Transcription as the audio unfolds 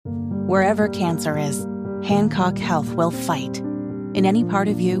Wherever cancer is, Hancock Health will fight. In any part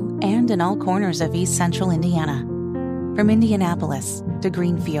of you and in all corners of East Central Indiana. From Indianapolis to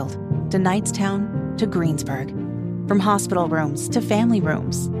Greenfield to Knightstown to Greensburg. From hospital rooms to family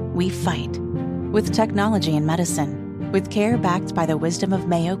rooms, we fight. With technology and medicine, with care backed by the wisdom of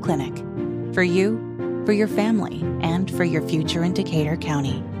Mayo Clinic. For you, for your family, and for your future in Decatur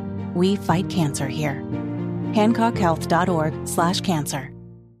County. We fight cancer here. HancockHealth.org/cancer.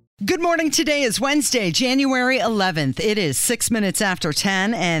 Good morning. Today is Wednesday, January 11th. It is 6 minutes after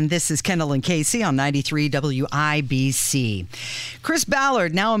 10, and this is Kendall and Casey on 93 WIBC. Chris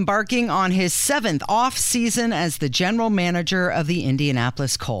Ballard now embarking on his 7th off season as the general manager of the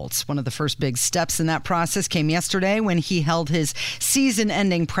Indianapolis Colts. One of the first big steps in that process came yesterday when he held his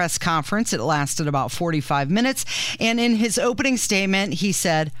season-ending press conference. It lasted about 45 minutes, and in his opening statement, he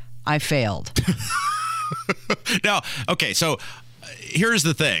said, "I failed." Now, okay, so here's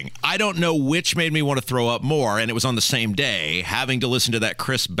the thing. I don't know which made me want to throw up more, and it was on the same day, having to listen to that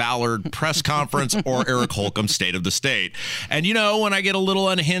Chris Ballard press conference or Eric Holcomb's State of the State. And, you know, when I get a little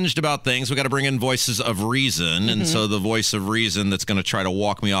unhinged about things, we got to bring in voices of reason. And so the voice of reason that's going to try to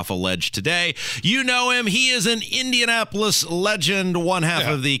walk me off a ledge today, you know him. He is an Indianapolis legend, one half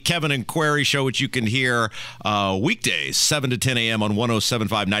of the Kevin and Query show, which you can hear weekdays, 7 to 10 a.m. on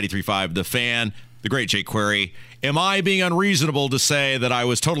 107.5, 93.5 The Fan. The great Jake Query. Am I being unreasonable to say that I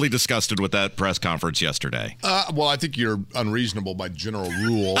was totally disgusted with that press conference yesterday? Well, I think you're unreasonable by general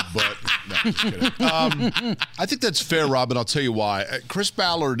rule, but no, just kidding. I think that's fair, Rob, and I'll tell you why. Chris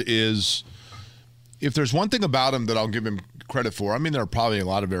Ballard is, if there's one thing about him that I'll give him credit for, I mean, there are probably a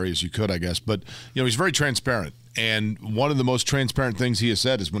lot of areas you could, I guess, but, you know, he's very transparent. And one of the most transparent things he has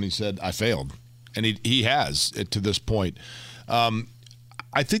said is when he said, "I failed." And he has to this point.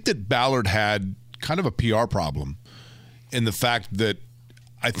 I think that Ballard had kind of a PR problem in the fact that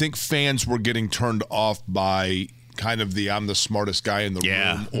I think fans were getting turned off by kind of the "I'm the smartest guy in the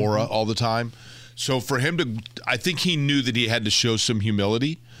room" aura all the time. So for him to, I think he knew that he had to show some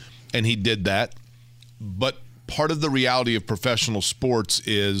humility, and he did that. But part of the reality of professional sports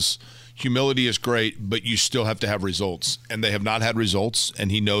is humility is great, but you still have to have results. And they have not had results, and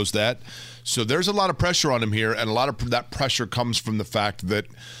he knows that. So there's a lot of pressure on him here, and a lot of that pressure comes from the fact that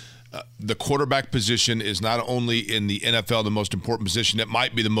the quarterback position is not only in the NFL the most important position, it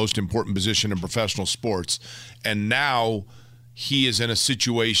might be the most important position in professional sports. And now he is in a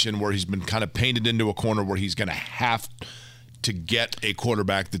situation where he's been kind of painted into a corner where he's going to have to get a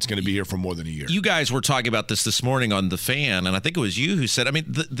quarterback that's going to be here for more than a year. You guys were talking about this morning on The Fan, and I think it was you who said, I mean,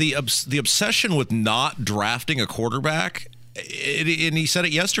 the obsession with not drafting a quarterback, and he said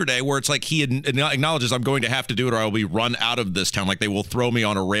it yesterday, where it's like he acknowledges, I'm going to have to do it or I'll be run out of this town. Like they will throw me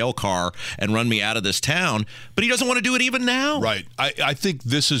on a rail car and run me out of this town. But he doesn't want to do it even now. Right. I think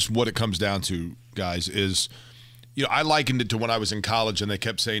this is what it comes down to, guys, is, you know, I likened it to when I was in college and they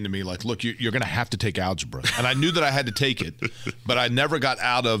kept saying to me, like, look, you're going to have to take algebra. And I knew that I had to take it, but I never got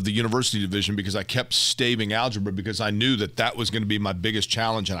out of the university division because I kept staving algebra because I knew that that was going to be my biggest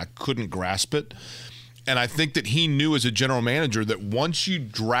challenge and I couldn't grasp it. And I think that he knew as a general manager that once you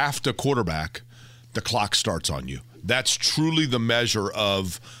draft a quarterback, the clock starts on you. That's truly the measure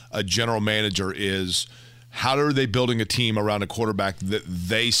of a general manager is how are they building a team around a quarterback that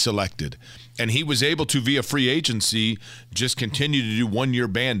they selected. And he was able to, via free agency, just continue to do one-year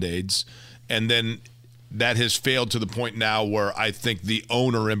Band-Aids. And then that has failed to the point now where I think the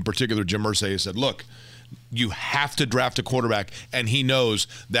owner, in particular, Jim Irsay, has said, look, you have to draft a quarterback, and he knows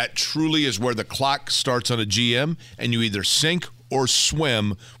that truly is where the clock starts on a GM, and you either sink or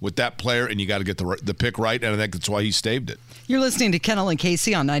swim with that player, and you got to get the pick right, and I think that's why he staved it. You're listening to Kendall and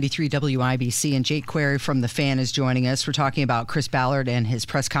Casey on 93 WIBC, and Jake Query from The Fan is joining us. We're talking about Chris Ballard and his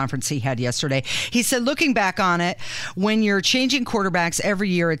press conference he had yesterday. He said, looking back on it, when you're changing quarterbacks every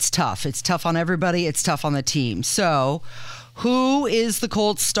year, it's tough. It's tough on everybody. It's tough on the team. So who is the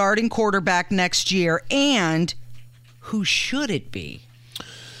Colts starting quarterback next year, and who should it be?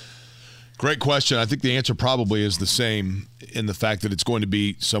 Great question. I think the answer probably is the same in the fact that it's going to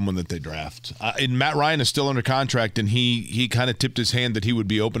be someone that they draft. And Matt Ryan is still under contract, and he kind of tipped his hand that he would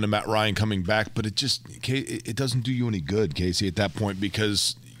be open to Matt Ryan coming back, but it doesn't do you any good, Casey, at that point,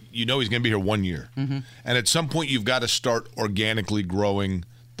 because you know he's going to be here 1 year. Mm-hmm. And at some point you've got to start organically growing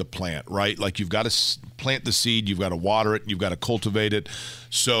the plant, right? Like you've got to plant the seed, you've got to water it, you've got to cultivate it.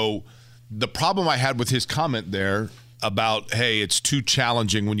 So the problem I had with his comment there about, hey, it's too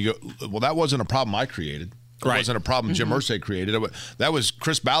challenging when you go, well, that wasn't a problem I created. It wasn't a problem Jim Irsay created. That was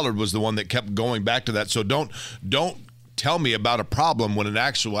Chris Ballard was the one that kept going back to that. So don't tell me about a problem when in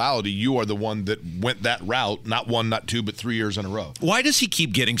actuality you are the one that went that route, not 1, not 2, but 3 years in a row. Why does he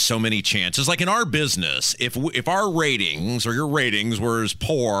keep getting so many chances? Like in our business, if our ratings or your ratings were as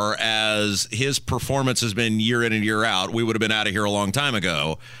poor as his performance has been year in and year out, we would have been out of here a long time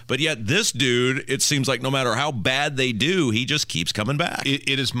ago. But yet this dude, it seems like no matter how bad they do, he just keeps coming back.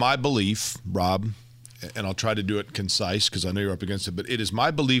 It is my belief, Rob, and I'll try to do it concise because I know you're up against it, but it is my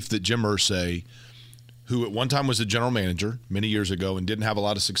belief that Jim Irsay, who at one time was the general manager many years ago and didn't have a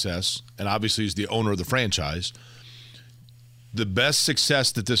lot of success, and obviously is the owner of the franchise, the best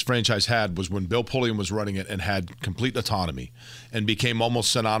success that this franchise had was when Bill Pulliam was running it and had complete autonomy and became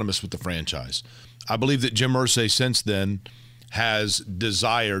almost synonymous with the franchise. I believe that Jim Irsay since then has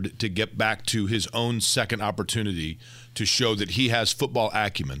desired to get back to his own second opportunity to show that he has football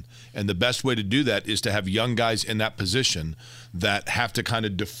acumen. And the best way to do that is to have young guys in that position that have to kind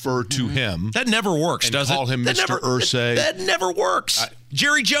of defer to him. That never works, does it? Call him Mr. Irsay. That never works.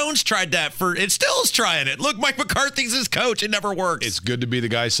 Jerry Jones tried that it still is trying it. Look, Mike McCarthy's his coach. It never works. It's good to be the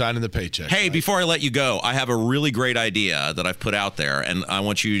guy signing the paycheck. Hey, right? Before I let you go, I have a really great idea that I've put out there, and I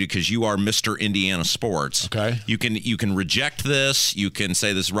want you to, because you are Mr. Indiana Sports. Okay. You can reject this. You can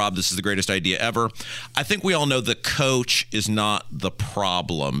say this, Rob, this is the greatest idea ever. I think we all know the coach is not the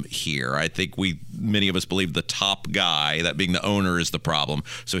problem here. I think many of us believe the top guy, that being the owner, is the problem.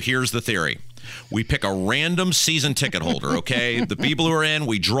 So here's the theory. We pick a random season ticket holder, okay? The people who are in,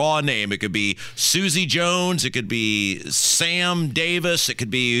 we draw a name. It could be Susie Jones. It could be Sam Davis. It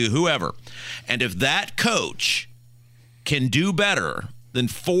could be whoever. And if that coach can do better than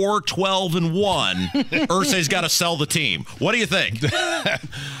 4-12-1, Irsay's got to sell the team. What do you think?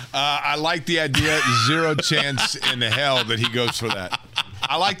 I like the idea. Zero chance in hell that he goes for that.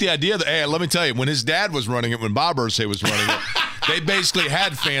 I like the idea that, hey, let me tell you, when his dad was running it, when Bob Irsay was running it, they basically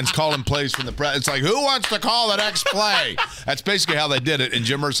had fans calling plays from the press. It's like, who wants to call the next play? That's basically how they did it, and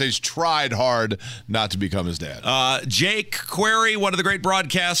Jim Irsay's tried hard not to become his dad. Jake Query, one of the great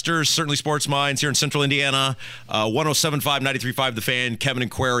broadcasters, certainly sports minds here in Central Indiana, 107.5, 93.5 The Fan, Kevin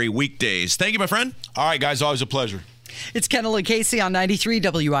and Query, weekdays. Thank you, my friend. All right, guys, always a pleasure. It's Kendall and Casey on 93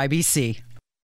 WIBC.